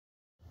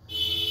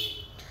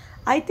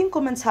I think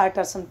women's heart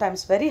are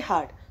sometimes very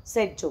hard,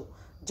 said Joe.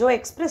 Joe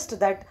expressed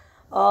that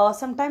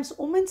sometimes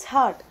women's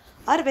heart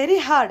are very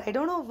hard. I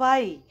don't know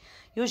why.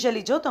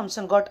 Usually Joe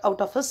Thompson got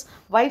out of his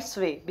wife's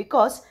way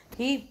because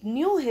he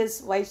knew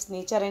his wife's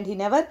nature and he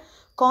never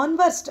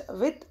conversed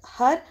with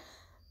her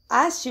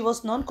as she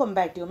was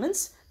non-combative,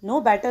 means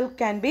no battle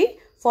can be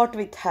fought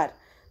with her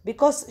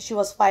because she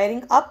was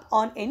firing up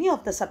on any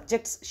of the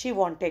subjects she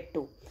wanted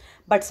to.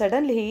 But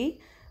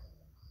suddenly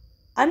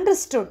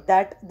understood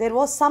that there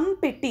was some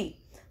pity,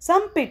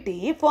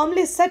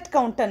 firmly set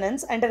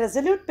countenance, and a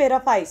resolute pair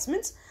of eyes.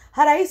 Means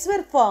her eyes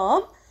were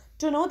firm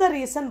to know the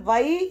reason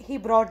why he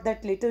brought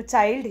that little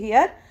child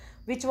here,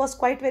 which was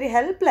quite very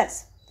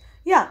helpless.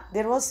 Yeah,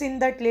 there was in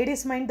that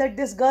lady's mind that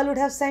this girl would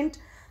have sent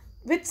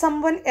with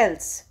someone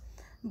else.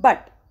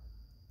 But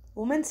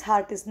woman's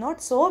heart is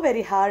not so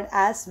very hard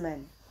as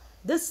men.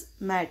 This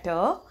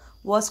matter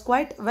was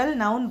quite well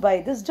known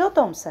by this Joe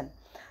Thompson.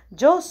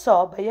 Joe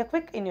saw by a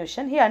quick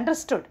intuition, he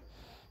understood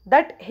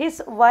that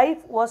his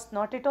wife was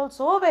not at all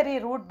so very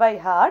rude by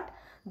heart,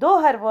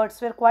 though her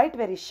words were quite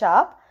very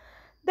sharp.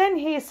 Then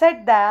he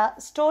said the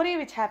story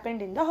which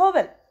happened in the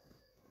hovel.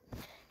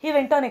 He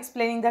went on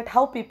explaining that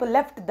how people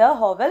left the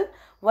hovel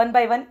one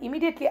by one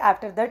immediately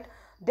after that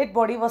dead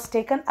body was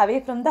taken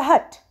away from the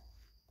hut.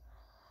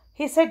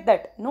 He said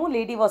that no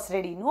lady was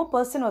ready, no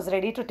person was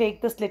ready to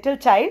take this little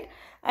child,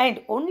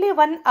 and only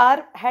 1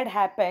 hour had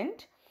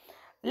happened,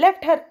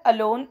 left her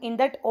alone in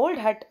that old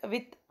hut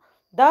with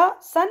the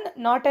sun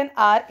not an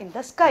hour in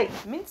the sky.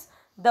 Means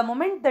the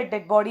moment the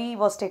dead body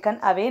was taken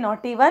away,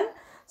 not even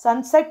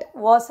sunset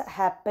was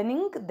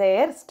happening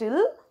there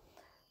still.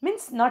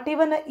 Means not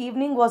even an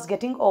evening was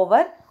getting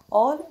over.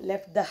 All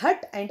left the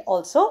hut, and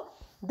also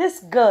this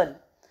girl.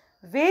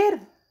 Where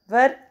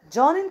were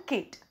John and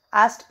Kate?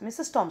 Asked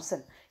Mrs.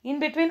 Thompson. In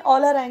between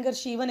all her anger,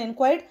 she even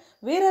inquired,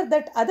 where are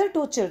that other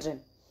 2 children?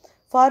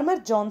 Farmer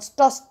John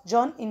tossed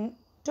John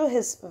into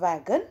his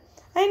wagon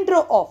and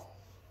drove off.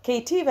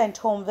 Katie went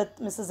home with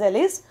Mrs.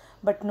 Ellis,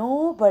 but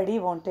nobody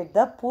wanted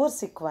the poor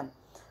sick one.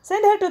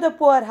 Send her to the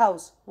poor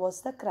house,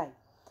 was the cry.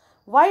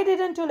 Why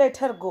didn't you let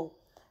her go?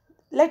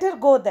 Let her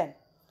go then.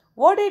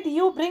 What did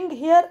you bring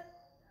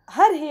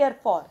her here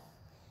for?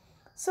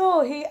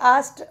 So she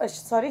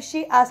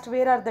asked,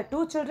 where are the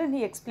 2 children?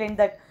 He explained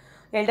that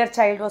elder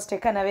child was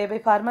taken away by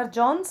Farmer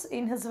John's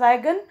in his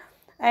wagon,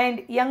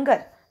 and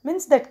younger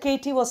means that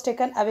Katie was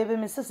taken away by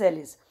Mrs.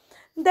 Ellis.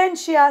 Then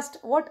she asked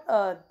what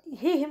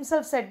he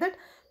himself said that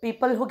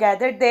people who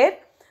gathered there,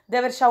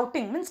 they were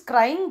shouting, means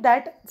crying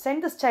that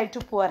send this child to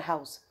poor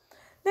house.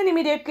 Then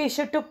immediately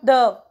she took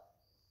the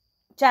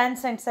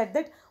chance and said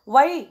that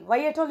why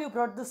at all you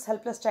brought this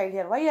helpless child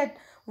here?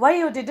 Why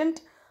you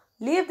didn't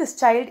leave this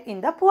child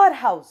in the poor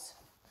house?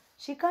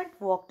 She can't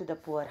walk to the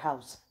poor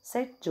house,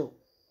 said Joe.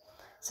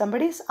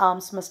 Somebody's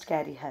arms must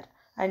carry her,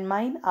 and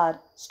mine are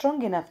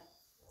strong enough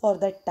for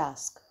that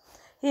task.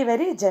 He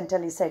very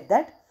gently said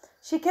that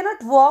she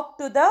cannot walk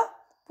to the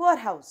poor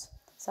house.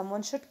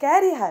 Someone should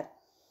carry her,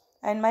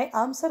 and my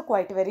arms are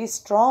quite very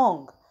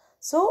strong.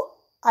 So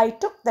I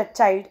took that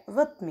child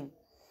with me.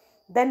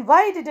 Then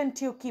why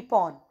didn't you keep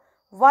on?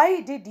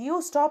 Why did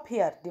you stop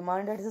here?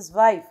 Demanded his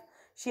wife.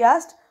 She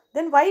asked,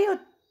 then why you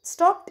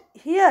stopped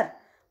here?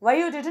 Why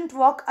you didn't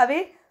walk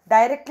away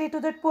directly to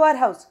that poor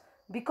house?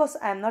 Because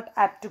I am not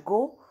apt to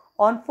go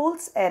on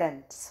fool's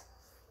errands.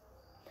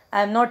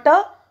 I am not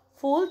a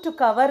fool to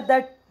cover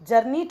that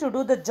journey to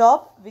do the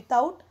job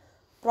without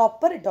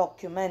proper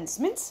documents.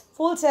 Means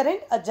fool's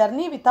errand, a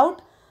journey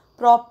without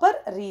proper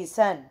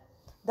reason.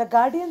 The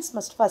guardians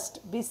must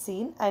first be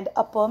seen and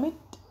a permit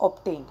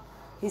obtained.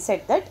 He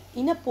said that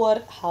in a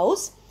poor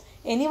house,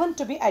 anyone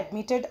to be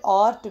admitted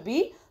or to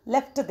be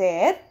left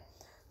there,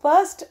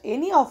 first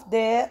any of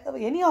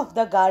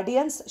the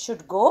guardians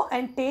should go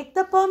and take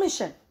the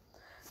permission.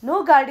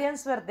 No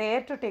guardians were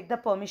there to take the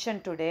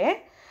permission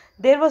today.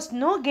 There was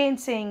no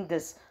gainsaying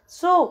this.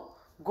 So,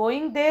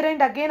 going there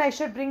and again I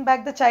should bring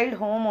back the child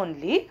home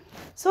only.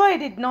 So, I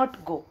did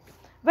not go.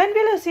 When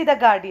will you see the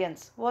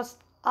guardians? Was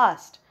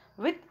asked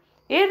with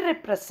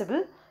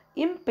irrepressible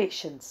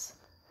impatience.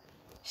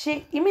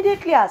 She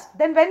immediately asked,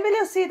 then when will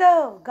you see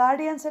the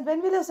guardians and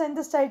when will you send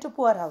this child to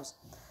poor house?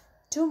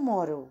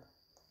 Tomorrow.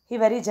 He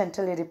very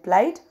gently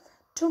replied,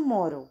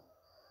 tomorrow.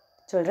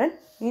 Children,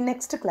 in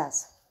next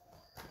class,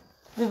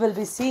 we will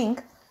be seeing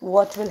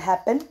what will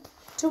happen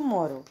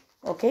tomorrow.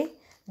 Okay?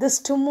 This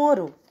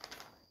tomorrow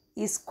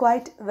is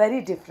quite very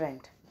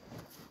different.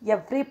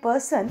 Every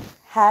person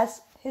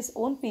has his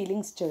own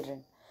feelings,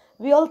 children.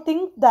 We all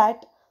think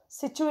that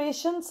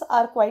situations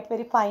are quite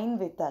very fine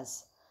with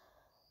us.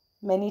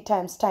 Many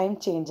times time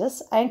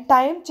changes and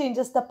time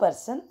changes the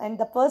person, and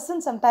the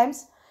person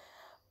sometimes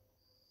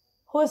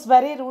who is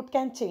very rude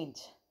can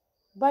change.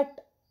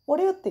 But what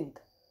do you think?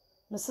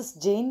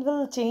 Mrs. Jane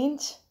will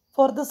change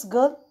for this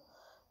girl?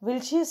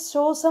 Will she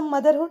show some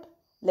motherhood?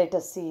 Let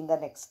us see in the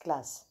next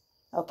class.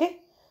 Okay?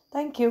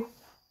 Thank you.